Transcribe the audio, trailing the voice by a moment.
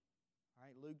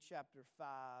Luke chapter 5,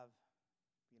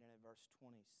 beginning at verse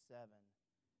 27.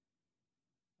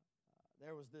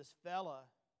 There was this fella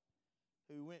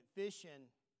who went fishing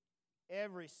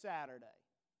every Saturday.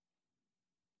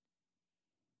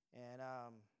 And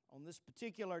on this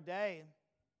particular day,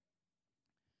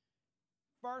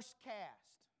 first cast,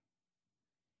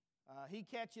 he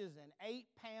catches an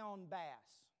 8-pound bass.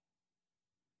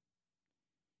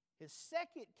 His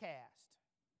second cast,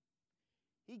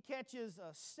 he catches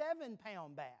a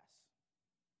 7-pound bass.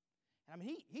 I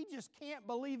mean, he just can't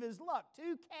believe his luck. 2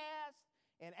 casts,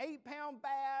 an 8-pound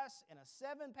bass, and a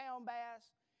 7-pound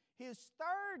bass. His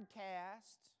third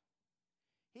cast,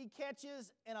 he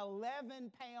catches an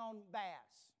 11-pound bass.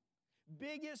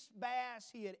 Biggest bass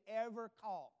he had ever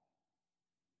caught.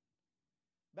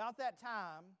 About that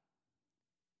time,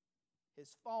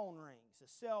 his phone rings, his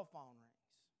cell phone rings.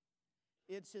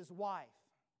 It's his wife.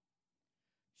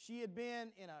 She had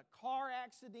been in a car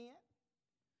accident.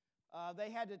 They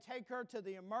had to take her to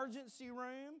the emergency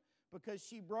room because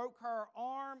she broke her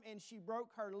arm and she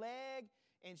broke her leg.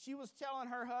 And she was telling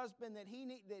her husband that he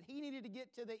needed to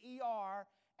get to the ER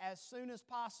as soon as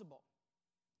possible.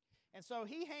 And so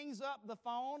he hangs up the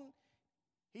phone.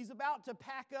 He's about to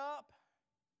pack up.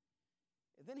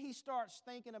 And then he starts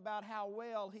thinking about how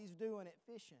well he's doing at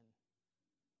fishing.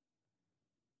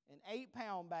 An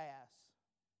 8-pound bass,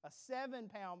 a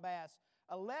 7-pound bass,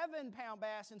 11-pound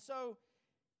bass. And so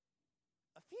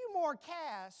a few more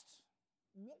casts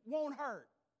won't hurt.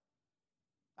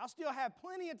 I'll still have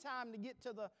plenty of time to get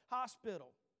to the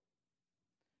hospital.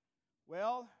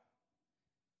 Well,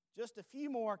 just a few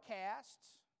more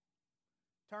casts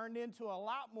turned into a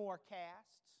lot more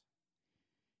casts.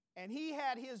 And he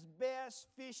had his best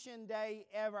fishing day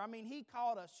ever. I mean, he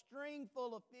caught a string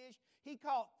full of fish. He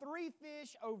caught 3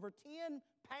 fish over 10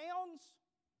 pounds.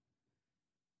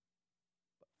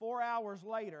 But 4 hours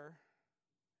later,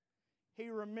 he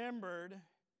remembered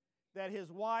that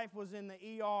his wife was in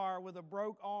the ER with a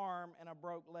broke arm and a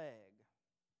broke leg.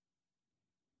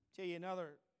 Tell you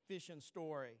another fishing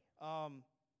story.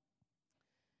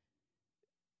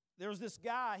 There was this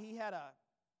guy, he had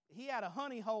a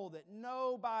honey hole that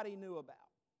nobody knew about.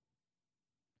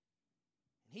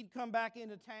 He'd come back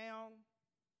into town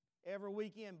every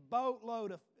weekend,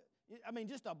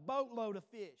 just a boatload of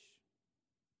fish.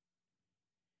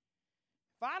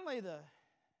 Finally, the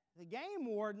game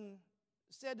warden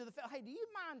said to the fellow, "Hey, do you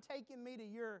mind taking me to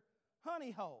your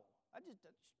honey hole? I just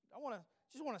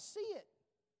want to see it.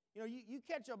 You know, you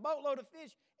catch a boatload of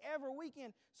fish every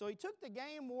weekend." So he took the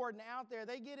game warden out there.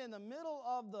 They get in the middle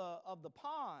of the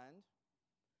pond,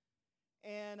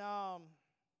 and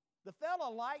the fella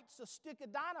lights a stick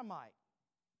of dynamite,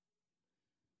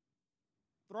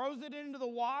 throws it into the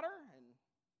water, and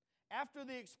after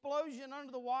the explosion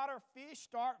under the water, fish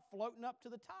start floating up to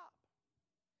the top.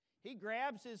 He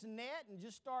grabs his net and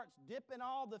just starts dipping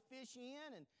all the fish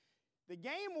in, and the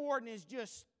game warden is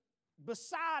just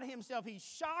beside himself. He's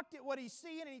shocked at what he's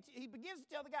seeing, and he begins to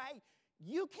tell the guy, "Hey,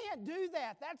 you can't do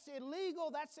that. That's illegal.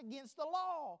 That's against the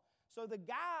law." So the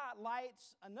guy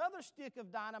lights another stick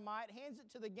of dynamite, hands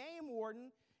it to the game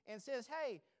warden, and says,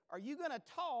 "Hey, are you going to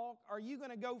talk or are you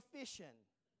going to go fishing?"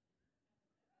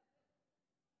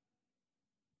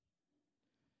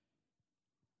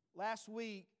 Last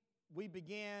week, we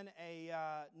began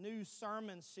a new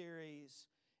sermon series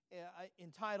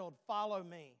entitled Follow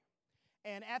Me.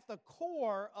 And at the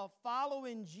core of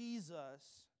following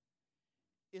Jesus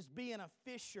is being a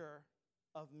fisher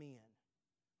of men.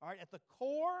 All right, at the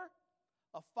core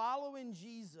of following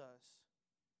Jesus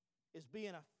is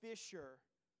being a fisher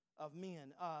of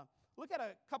men. Look at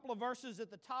a couple of verses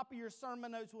at the top of your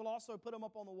sermon notes. We'll also put them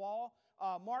up on the wall.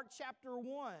 Mark chapter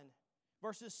 1.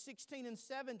 Verses 16 and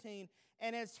 17,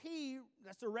 "And as he,"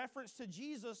 that's a reference to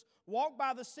Jesus, "walked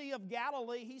by the Sea of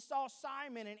Galilee, he saw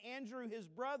Simon and Andrew his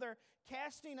brother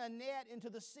casting a net into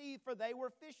the sea, for they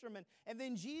were fishermen. And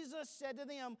then Jesus said to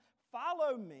them,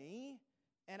 'Follow me,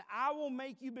 and I will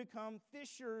make you become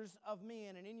fishers of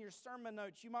men.'" And in your sermon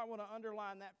notes, you might want to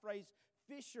underline that phrase,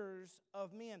 fishers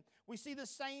of men. We see the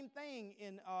same thing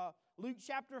in Luke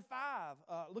chapter 5.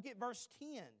 Look at verse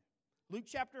 10. Luke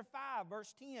chapter 5,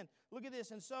 verse 10. Look at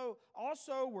this. "And so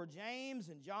also were James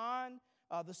and John,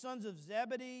 the sons of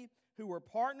Zebedee, who were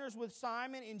partners with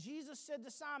Simon. And Jesus said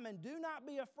to Simon, 'Do not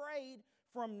be afraid.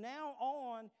 From now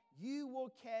on, you will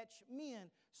catch men.'"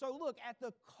 So look, at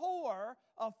the core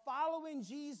of following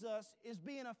Jesus is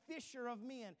being a fisher of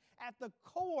men. At the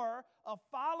core of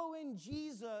following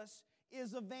Jesus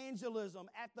is evangelism.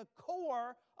 At the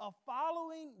core of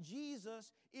following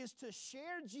Jesus is to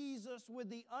share Jesus with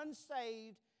the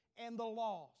unsaved and the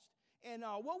lost. And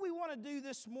what we want to do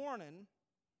this morning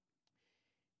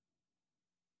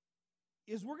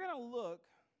is we're going to look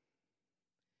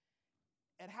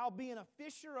at how being a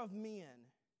fisher of men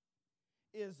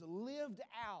is lived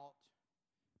out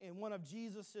in one of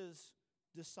Jesus'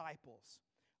 disciples.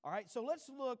 All right, so let's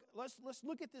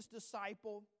look at this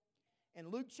disciple in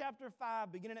Luke chapter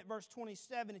 5, beginning at verse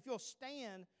 27. If you'll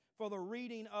stand for the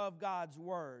reading of God's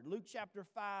Word. Luke chapter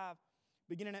 5,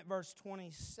 beginning at verse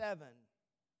 27.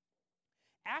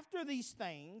 After these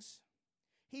things,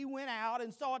 he went out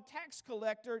and saw a tax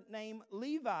collector named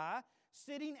Levi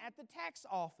sitting at the tax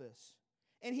office.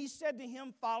 And he said to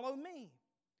him, "Follow me."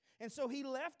 And so he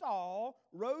left all,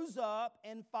 rose up,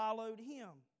 and followed him.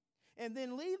 And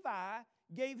then Levi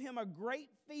gave him a great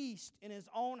feast in his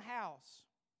own house.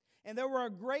 And there were a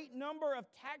great number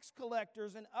of tax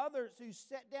collectors and others who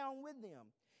sat down with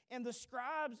them. And the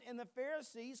scribes and the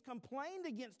Pharisees complained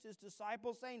against his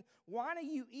disciples, saying, "Why do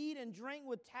you eat and drink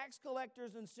with tax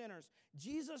collectors and sinners?"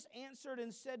 Jesus answered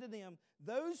and said to them,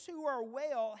 "Those who are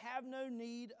well have no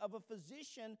need of a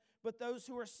physician, but those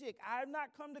who are sick. I have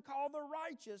not come to call the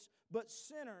righteous, but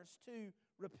sinners to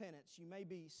repentance." You may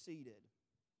be seated.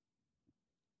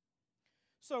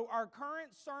 So our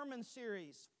current sermon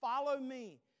series, Follow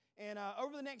Me. And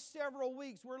over the next several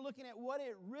weeks, we're looking at what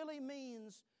it really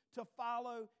means to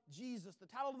follow Jesus. The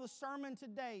title of the sermon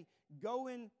today,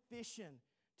 Goin Fishin.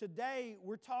 Today,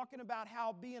 we're talking about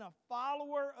how being a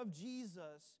follower of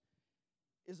Jesus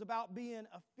is about being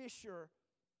a fisher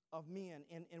of men.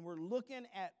 And we're looking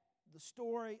at the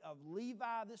story of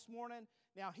Levi this morning.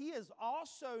 Now, he is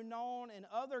also known in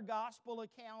other gospel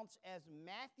accounts as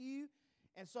Matthew.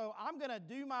 And so I'm going to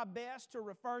do my best to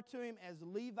refer to him as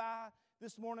Levi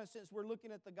this morning since we're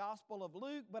looking at the Gospel of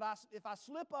Luke. But if I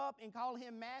slip up and call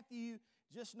him Matthew,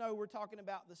 just know we're talking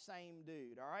about the same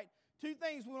dude, all right? Two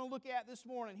things we're going to look at this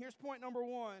morning. Here's point number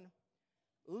one.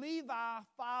 Levi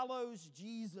follows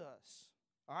Jesus,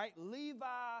 all right?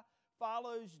 Levi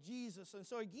follows Jesus. And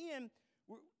so again,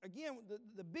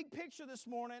 the big picture this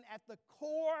morning, at the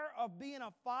core of being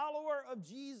a follower of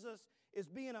Jesus is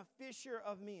being a fisher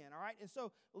of men, all right? And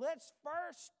so let's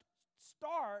first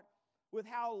start with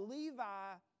how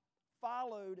Levi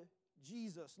followed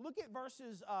Jesus. Look at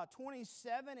verses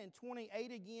 27 and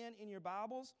 28 again in your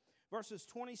Bibles. Verses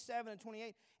 27 and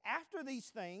 28. After these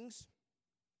things,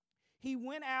 he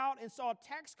went out and saw a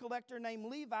tax collector named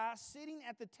Levi sitting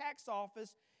at the tax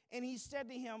office, and he said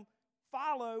to him,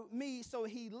 "Follow me." So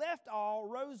he left all,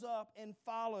 rose up, and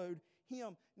followed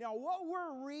him. Now, what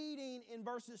we're reading in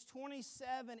verses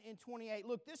 27 and 28,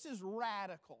 look, this is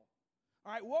radical.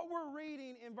 All right, what we're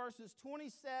reading in verses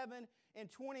 27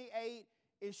 and 28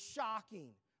 is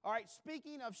shocking. All right,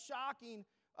 speaking of shocking,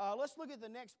 let's look at the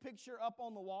next picture up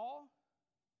on the wall.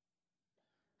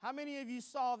 How many of you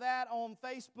saw that on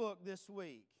Facebook this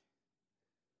week?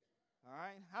 All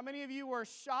right, how many of you were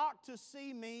shocked to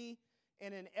see me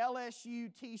in an LSU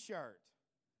t-shirt?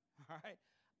 All right,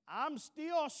 I'm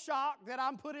still shocked that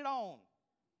I put it on.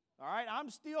 All right, I'm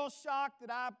still shocked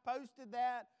that I posted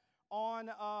that on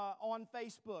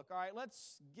Facebook. All right,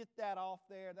 let's get that off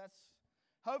there.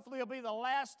 Hopefully it'll be the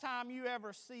last time you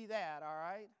ever see that, all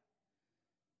right?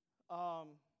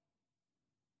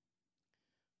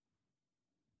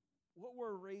 What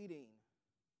we're reading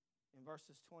in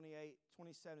verses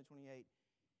 27 and 28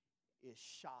 is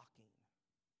shocking.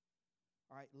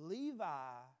 All right,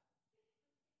 Levi,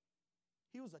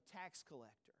 he was a tax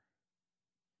collector.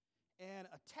 And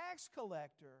a tax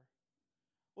collector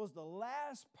was the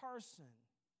last person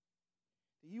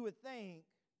that you would think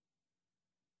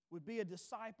would be a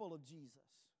disciple of Jesus.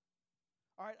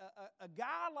 All right, a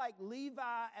guy like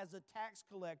Levi as a tax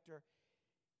collector,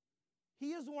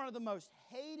 he is one of the most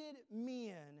hated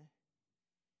men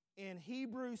in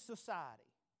Hebrew society.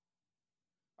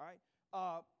 All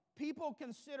right, people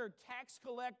considered tax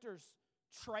collectors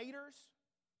traitors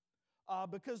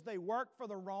because they worked for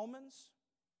the Romans.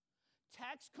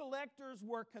 Tax collectors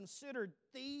were considered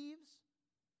thieves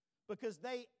because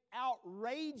they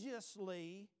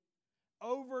outrageously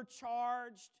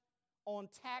overcharged on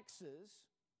taxes.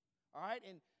 All right,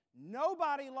 and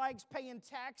nobody likes paying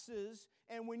taxes,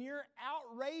 and when you're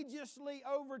outrageously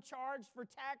overcharged for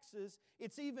taxes,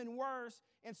 it's even worse.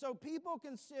 And so people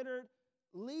considered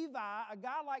Levi, a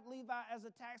guy like Levi, as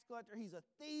a tax collector. He's a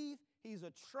thief, he's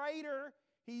a traitor,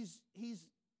 he's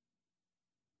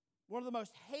one of the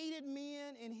most hated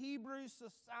men in Hebrew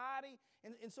society.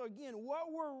 And so again,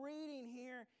 what we're reading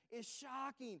here is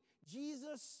shocking.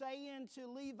 Jesus saying to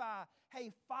Levi,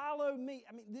 "Hey, follow me."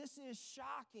 I mean, this is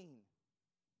shocking.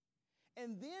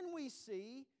 And then we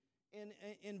see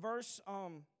in verse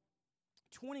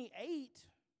 28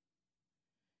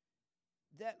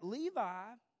 that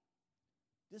Levi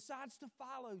decides to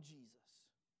follow Jesus.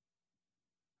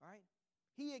 All right?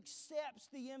 He accepts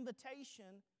the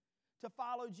invitation to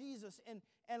follow Jesus.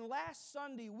 And last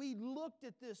Sunday, we looked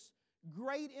at this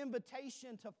great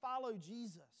invitation to follow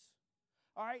Jesus.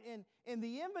 All right? And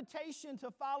the invitation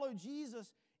to follow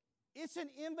Jesus, it's an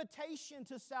invitation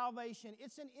to salvation.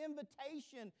 It's an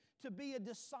invitation to be a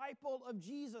disciple of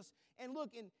Jesus. And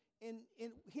look, in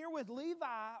here with Levi,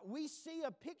 we see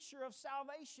a picture of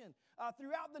salvation.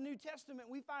 Throughout the New Testament,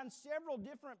 we find several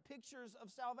different pictures of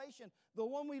salvation. The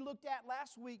one we looked at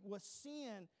last week was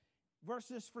sin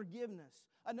versus forgiveness.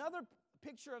 Another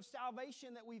picture of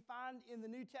salvation that we find in the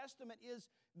New Testament is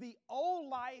the old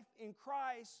life in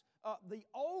Christ, the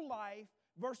old life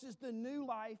versus the new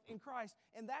life in Christ.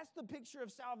 And that's the picture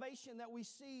of salvation that we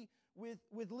see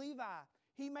with Levi.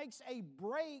 He makes a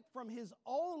break from his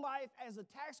old life as a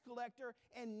tax collector,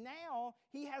 and now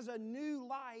he has a new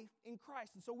life in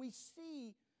Christ. And so we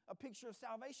see a picture of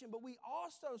salvation, but we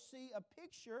also see a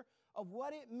picture of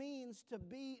what it means to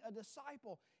be a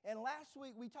disciple. And last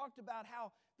week we talked about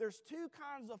how there's two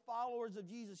kinds of followers of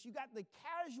Jesus. You got the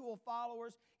casual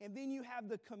followers, and then you have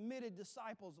the committed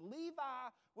disciples. Levi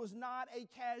was not a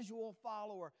casual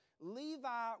follower.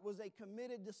 Levi was a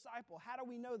committed disciple. How do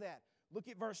we know that? Look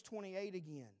at verse 28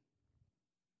 again.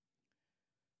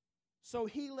 So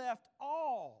he left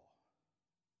all,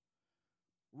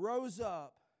 rose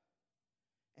up,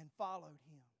 and followed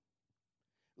him.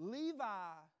 Levi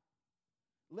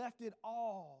left it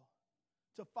all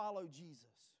to follow Jesus.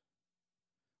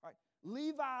 All right.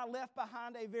 Levi left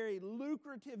behind a very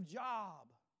lucrative job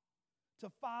to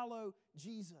follow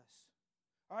Jesus.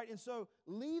 All right, and so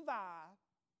Levi,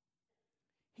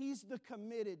 he's the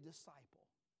committed disciple.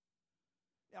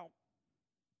 Now,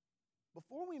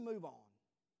 before we move on,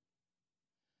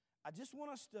 I just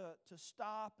want us to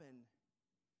stop and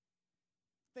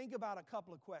think about a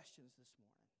couple of questions this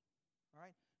morning. All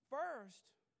right? First,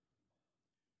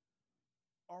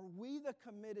 are we the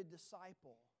committed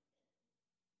disciple?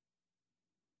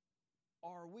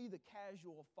 Or are we the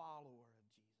casual follower of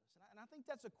Jesus? And I think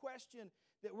that's a question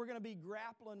that we're going to be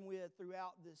grappling with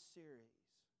throughout this series.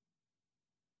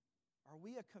 Are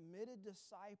we a committed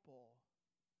disciple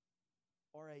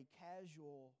or a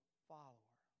casual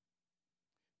follower?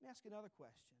 Let me ask another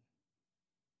question.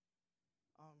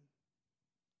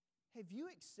 Have you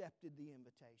accepted the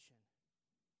invitation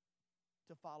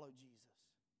to follow Jesus?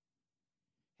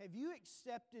 Have you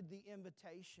accepted the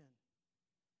invitation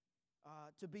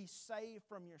to be saved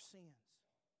from your sins?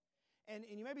 And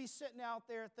you may be sitting out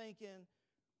there thinking,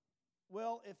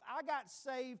 well, if I got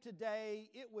saved today,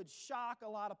 it would shock a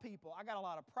lot of people. I got a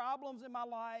lot of problems in my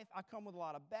life. I come with a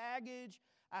lot of baggage.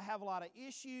 I have a lot of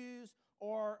issues.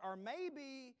 Or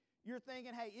maybe you're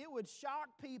thinking, hey, it would shock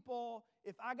people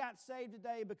if I got saved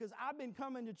today because I've been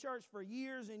coming to church for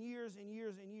years and years and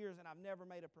years and years, and I've never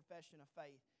made a profession of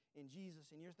faith in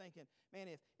Jesus. And you're thinking, man,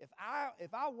 if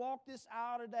I walk this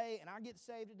aisle today and I get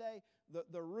saved today,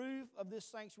 the roof of this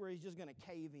sanctuary is just going to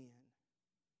cave in.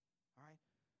 All right?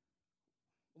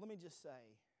 Well, let me just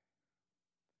say,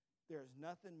 there's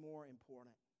nothing more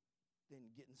important than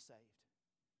getting saved.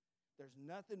 There's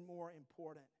nothing more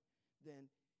important than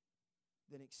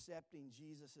accepting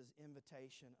Jesus'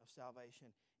 invitation of salvation.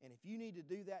 And if you need to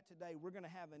do that today, we're going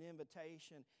to have an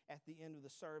invitation at the end of the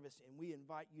service, and we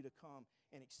invite you to come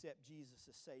and accept Jesus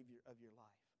as Savior of your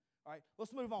life. All right,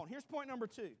 let's move on. Here's point number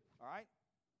 2. All right?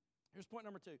 Here's point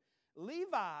number 2.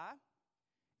 Levi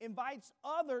invites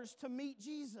others to meet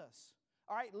Jesus.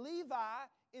 All right, Levi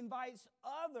invites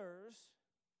others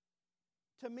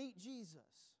to meet Jesus.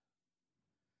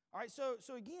 All right, so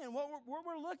again, what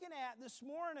we're looking at this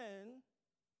morning,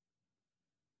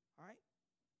 all right,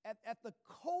 at the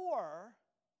core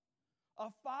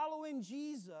of following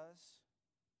Jesus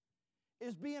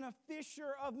is being a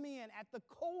fisher of men. At the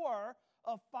core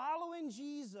of following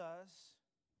Jesus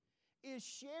is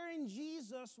sharing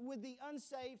Jesus with the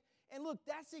unsaved. And look,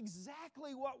 that's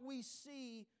exactly what we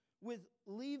see with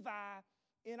Levi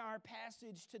in our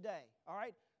passage today. All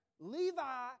right? Levi,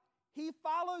 he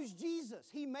follows Jesus.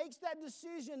 He makes that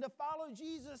decision to follow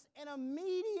Jesus, and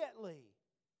immediately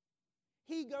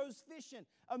he goes fishing.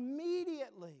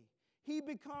 Immediately he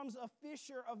becomes a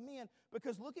fisher of men.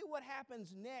 Because look at what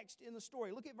happens next in the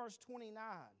story. Look at verse 29.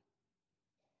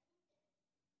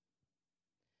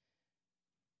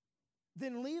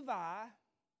 Then Levi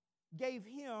gave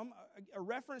him, a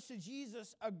reference to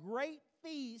Jesus, a great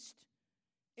feast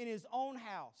in his own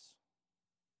house.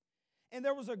 And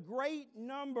there was a great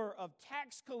number of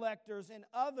tax collectors and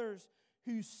others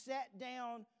who sat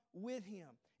down with him.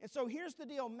 And so here's the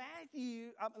deal.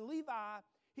 Levi,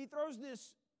 he throws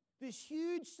this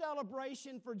huge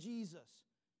celebration for Jesus.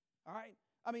 All right?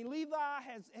 I mean, Levi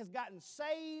has gotten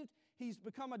saved. He's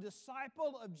become a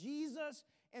disciple of Jesus.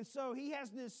 And so he has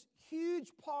this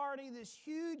huge party, this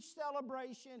huge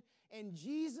celebration, and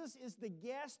Jesus is the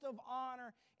guest of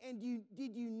honor. And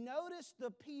did you notice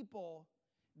the people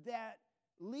that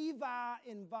Levi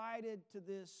invited to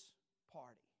this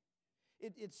party?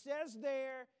 It says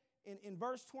there in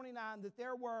verse 29 that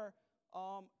there were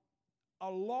a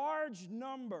large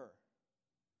number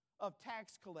of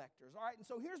tax collectors. All right, and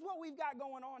so here's what we've got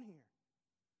going on here.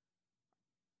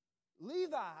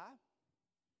 Levi,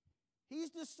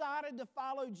 he's decided to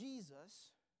follow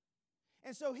Jesus,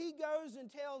 and so he goes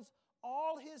and tells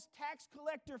all his tax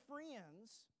collector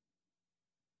friends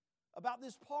about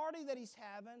this party that he's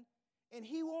having, and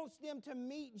he wants them to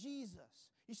meet Jesus.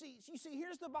 You see,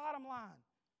 here's the bottom line.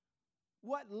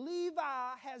 What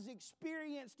Levi has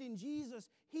experienced in Jesus,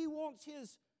 he wants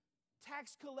his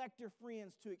tax collector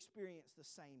friends to experience the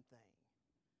same thing.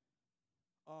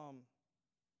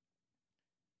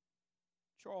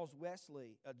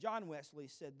 John Wesley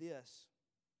said this: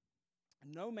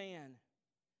 "No man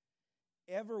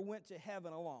ever went to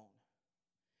heaven alone.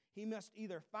 He must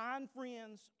either find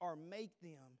friends or make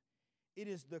them. It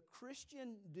is the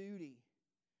Christian duty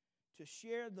to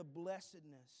share the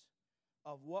blessedness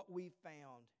of what we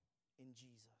found in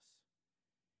Jesus."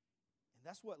 And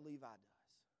that's what Levi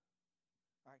does.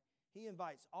 All right? He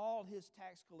invites all his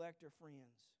tax collector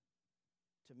friends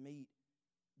to meet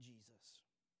Jesus.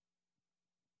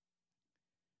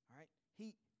 All right?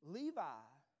 Levi,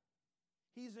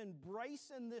 he's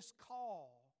embracing this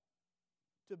call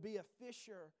to be a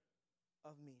fisher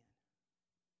of men.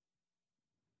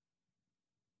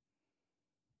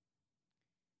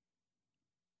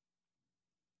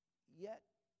 Yet,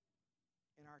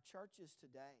 in our churches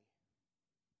today,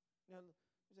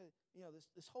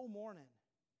 this whole morning,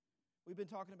 we've been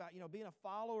talking about, being a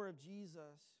follower of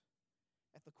Jesus,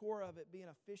 at the core of it, being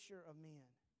a fisher of men.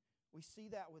 We see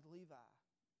that with Levi.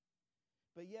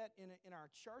 But yet, in our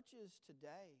churches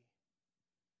today,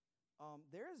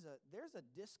 there's a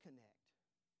disconnect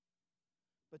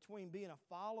between being a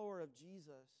follower of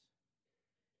Jesus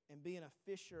and being a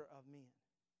fisher of men.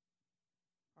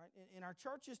 All right? In our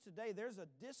churches today, there's a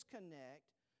disconnect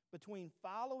between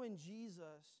following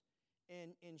Jesus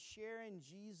and sharing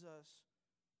Jesus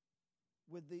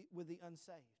with the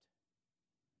unsaved.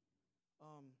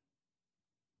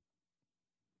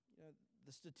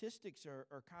 The statistics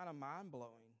are kind of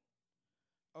mind-blowing.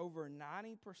 Over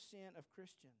 90% of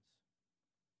Christians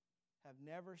have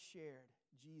never shared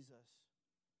Jesus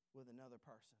with another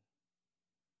person.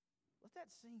 Let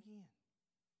that sink in.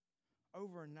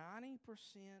 Over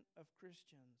 90% of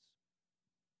Christians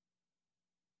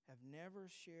have never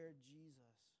shared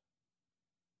Jesus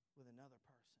with another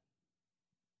person.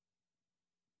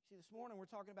 See, this morning we're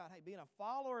talking about, being a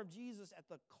follower of Jesus. At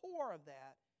the core of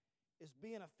that is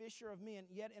being a fisher of men.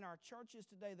 Yet in our churches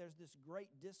today, there's this great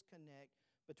disconnect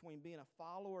between being a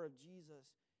follower of Jesus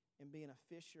and being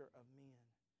a fisher of men.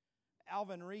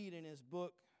 Alvin Reed, in his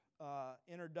book,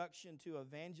 Introduction to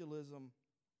Evangelism,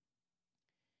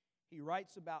 he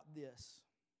writes about this.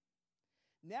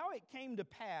 "Now it came to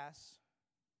pass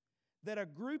that a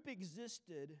group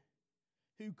existed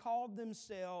who called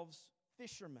themselves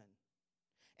fishermen.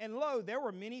 And lo, there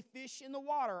were many fish in the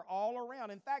water all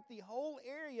around. In fact, the whole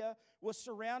area was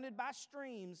surrounded by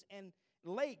streams and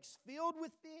lakes filled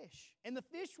with fish, and the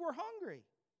fish were hungry.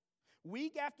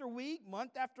 Week after week,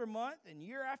 month after month, and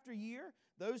year after year,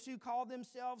 those who called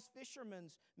themselves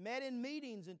fishermen met in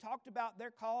meetings and talked about their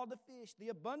call to fish, the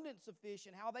abundance of fish,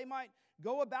 and how they might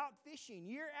go about fishing.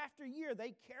 Year after year,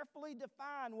 they carefully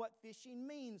defined what fishing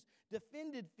means,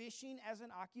 defended fishing as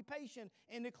an occupation,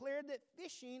 and declared that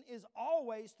fishing is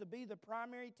always to be the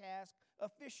primary task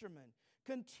of fishermen.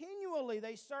 Continually,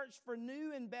 they searched for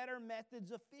new and better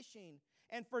methods of fishing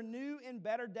and for new and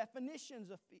better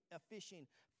definitions of fishing.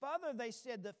 Further, they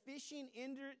said the fishing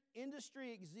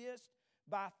industry exists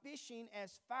by fishing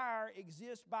as fire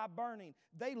exists by burning.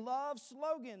 They love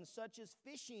slogans such as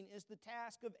 "Fishing is the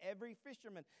task of every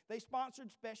fisherman." They sponsored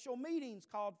special meetings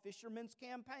called Fisherman's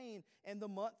Campaign and the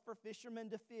Month for Fishermen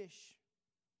to Fish.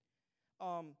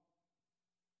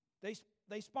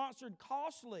 They sponsored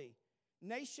costly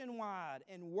nationwide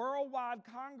and worldwide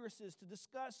congresses to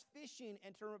discuss fishing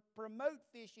and to promote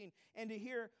fishing and to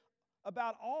hear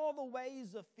about all the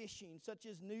ways of fishing, such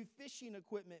as new fishing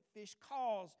equipment, fish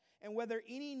calls, and whether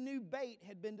any new bait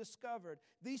had been discovered.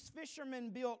 These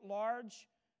fishermen built large,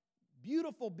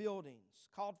 beautiful buildings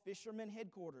called fishermen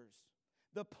headquarters.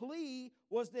 The plea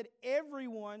was that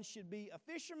everyone should be a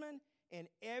fisherman and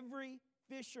every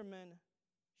fisherman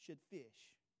should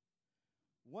fish.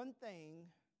 One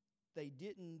thing they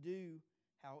didn't do,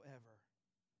 However,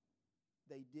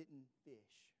 they didn't fish.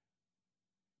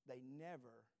 They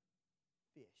never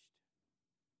fished.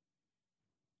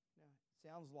 Now, it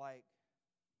sounds like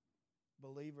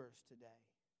believers today.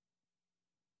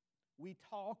 We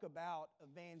talk about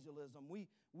evangelism.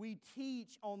 We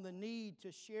teach on the need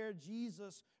to share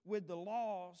Jesus with the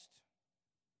lost.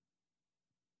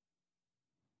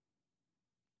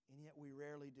 And yet we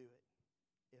rarely do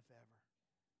it, if ever.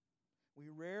 We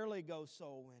rarely go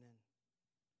soul winning.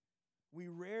 We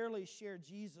rarely share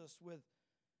Jesus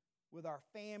with our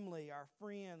family, our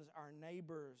friends, our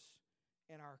neighbors,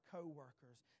 and our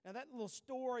co-workers. Now that little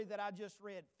story that I just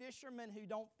read, fishermen who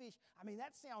don't fish, I mean,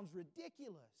 that sounds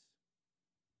ridiculous.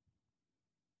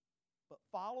 But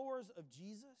followers of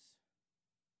Jesus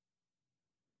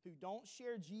who don't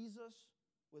share Jesus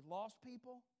with lost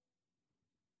people,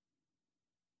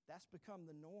 that's become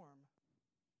the norm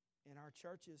in our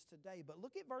churches today. But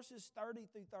look at verses 30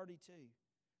 through 32.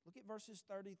 Look at verses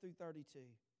 30 through 32.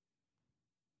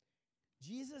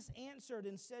 Jesus answered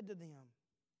and said to them,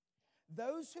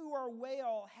 "Those who are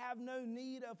well have no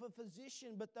need of a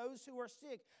physician, but those who are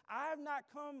sick. I have not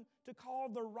come to call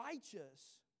the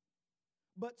righteous,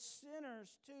 but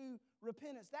sinners to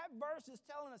repentance." That verse is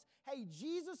telling us, hey,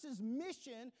 Jesus'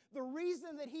 mission, the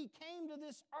reason that He came to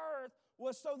this earth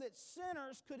was so that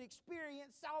sinners could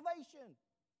experience salvation.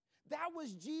 That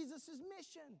was Jesus'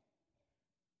 mission.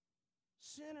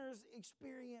 Sinners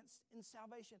experienced in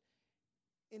salvation.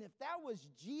 And if that was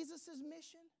Jesus'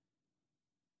 mission,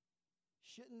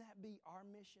 shouldn't that be our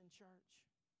mission, church?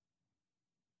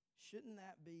 Shouldn't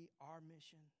that be our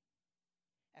mission?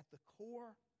 At the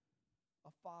core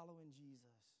of following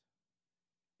Jesus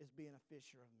is being a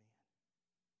fisher of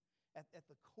men. At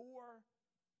the core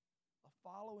of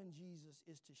following Jesus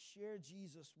is to share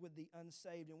Jesus with the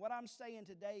unsaved. And what I'm saying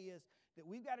today is that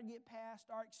we've got to get past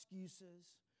our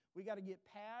excuses. We've got to get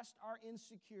past our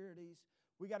insecurities.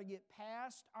 We've got to get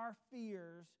past our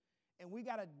fears. And we've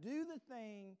got to do the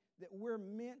thing that we're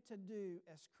meant to do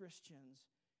as Christians,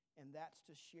 and that's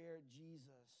to share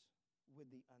Jesus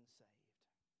with the unsaved.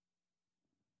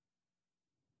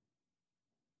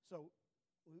 So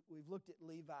we've looked at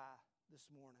Levi this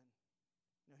morning.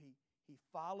 You know, he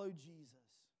followed Jesus,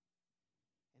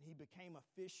 and he became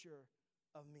a fisher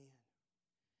of men.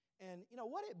 And you know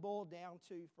what it boiled down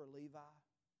to for Levi?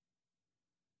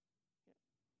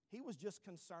 He was just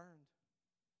concerned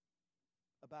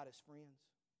about his friends.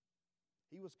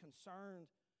 He was concerned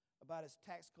about his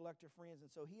tax collector friends,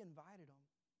 and so he invited them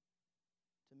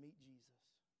to meet Jesus.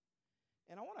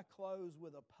 And I want to close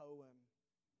with a poem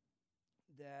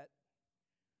that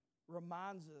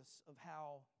reminds us of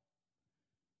how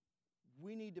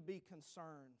we need to be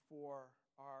concerned for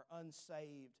our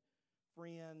unsaved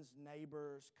friends,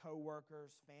 neighbors,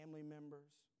 co-workers, family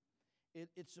members.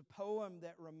 It's a poem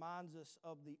that reminds us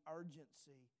of the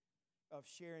urgency of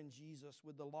sharing Jesus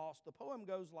with the lost. The poem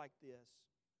goes like this: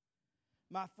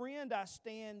 "My friend, I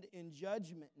stand in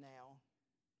judgment now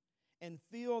and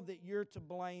feel that you're to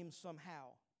blame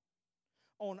somehow.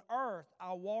 On earth,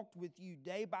 I walked with you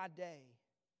day by day,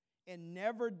 and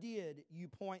never did you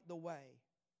point the way.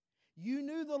 You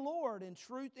knew the Lord in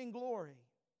truth and glory,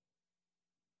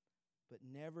 but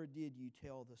never did you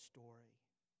tell the story.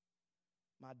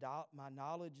 My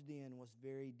knowledge then was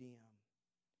very dim,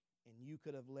 and you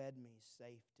could have led me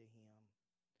safe to Him.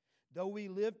 Though we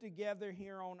lived together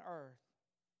here on earth,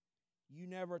 you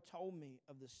never told me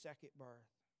of the second birth.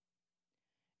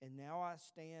 And now I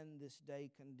stand this day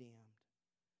condemned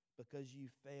because you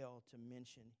failed to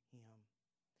mention Him.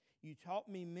 You taught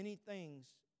me many things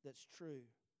that's true.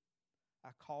 I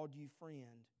called you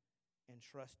friend and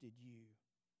trusted you.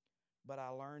 But I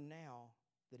learn now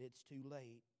that it's too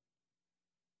late,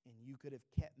 and you could have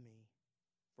kept me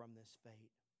from this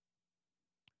fate.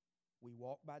 We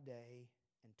walked by day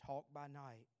and talked by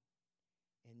night,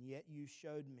 and yet you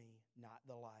showed me not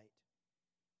the light.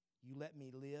 You let me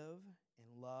live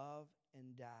and love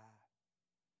and die.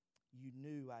 You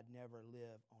knew I'd never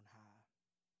live on high.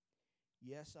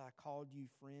 Yes, I called you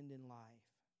friend in life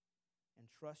and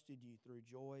trusted you through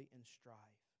joy and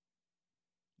strife.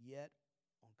 Yet,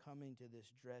 on coming to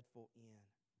this dreadful end,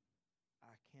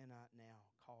 I cannot now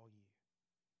call you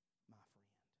my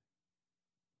friend."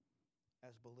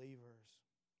 As believers,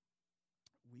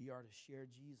 we are to share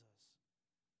Jesus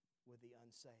with the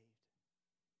unsaved.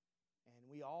 And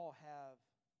we all have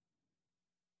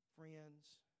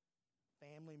friends,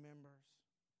 family members,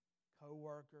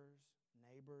 co-workers,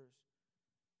 neighbors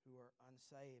who are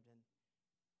unsaved. And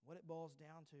what it boils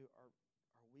down to, are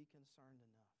we concerned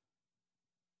enough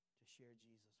to share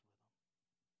Jesus with them?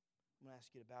 I'm going to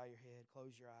ask you to bow your head,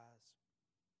 close your eyes.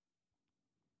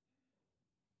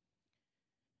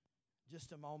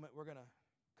 just a moment, we're going to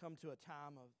come to a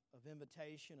time of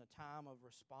invitation, a time of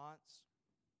response.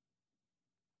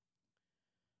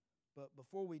 But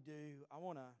before we do, I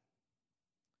want to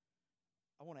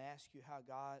ask you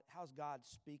how's God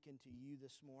speaking to you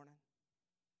this morning?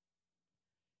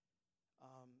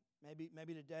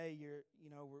 Maybe today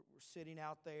we're sitting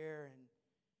out there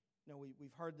and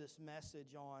we've heard this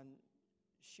message on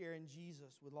sharing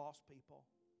Jesus with lost people.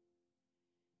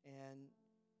 And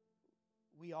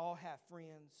we all have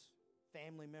friends,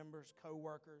 family members,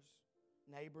 co-workers,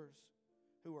 neighbors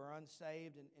who are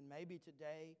unsaved. And maybe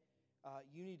today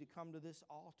you need to come to this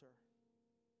altar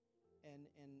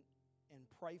and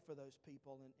pray for those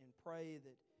people and pray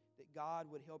that God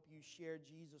would help you share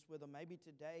Jesus with them. Maybe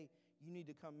today you need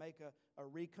to come make a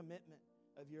recommitment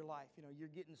of your life. You're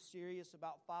getting serious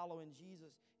about following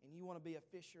Jesus and you want to be a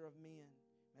fisher of men.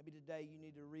 Maybe today you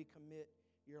need to recommit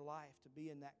your life to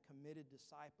being that committed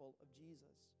disciple of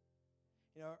Jesus.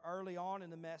 Early on in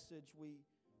the message,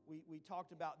 we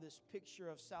talked about this picture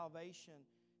of salvation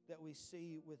that we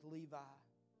see with Levi.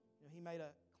 He made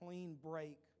a clean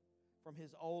break from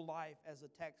his old life as a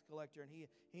tax collector, and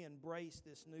he embraced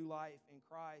this new life in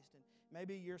Christ. And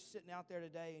maybe you're sitting out there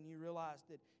today and you realize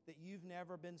that you've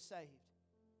never been saved.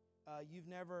 You've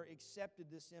never accepted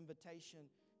this invitation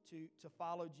to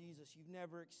follow Jesus. You've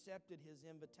never accepted his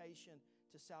invitation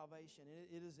to salvation.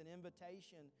 It is an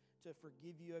invitation to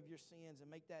forgive you of your sins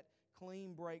and make that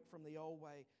clean break from the old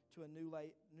way to a new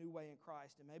way in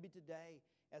Christ. And maybe today,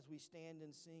 as we stand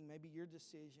and sing, maybe your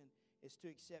decision is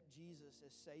to accept Jesus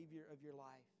as Savior of your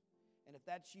life. And if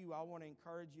that's you, I want to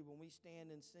encourage you when we stand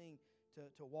and sing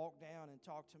to walk down and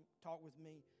talk with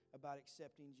me about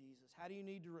accepting Jesus. How do you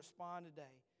need to respond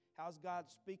today? How's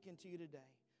God speaking to you today?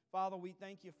 Father, we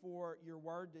thank you for your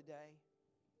word today.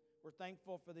 We're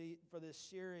thankful for this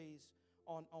series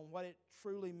on what it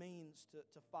truly means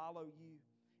to follow you.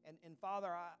 And Father,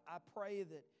 I pray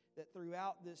that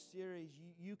throughout this series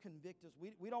you convict us.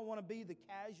 We don't want to be the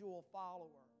casual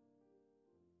follower.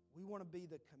 We want to be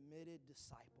the committed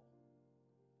disciple.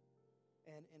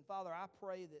 And Father, I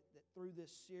pray that through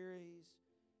this series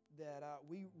that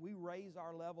we raise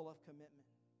our level of commitment,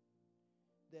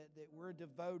 that we're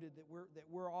devoted, that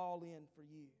we're all in for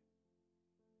you.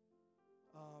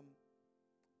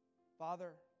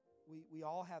 Father, we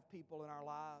all have people in our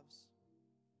lives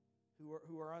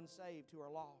who are unsaved, who are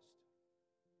lost.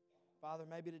 Father,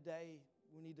 maybe today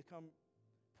we need to come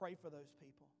pray for those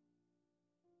people.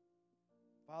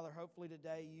 Father, hopefully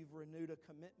today you've renewed a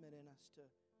commitment in us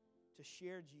to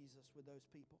share Jesus with those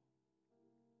people.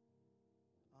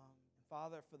 And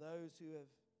Father, for those who have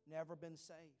never been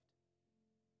saved,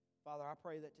 Father, I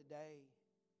pray that today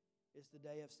is the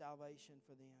day of salvation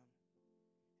for them.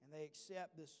 And they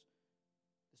accept this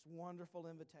wonderful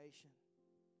invitation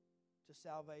to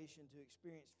salvation, to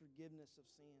experience forgiveness of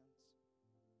sins.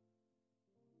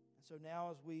 And so now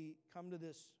as we come to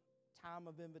this time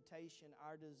of invitation,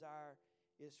 our desire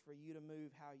is for you to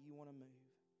move how you want to move.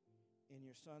 In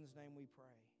your Son's name we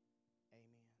pray.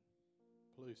 Amen.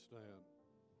 Please stand.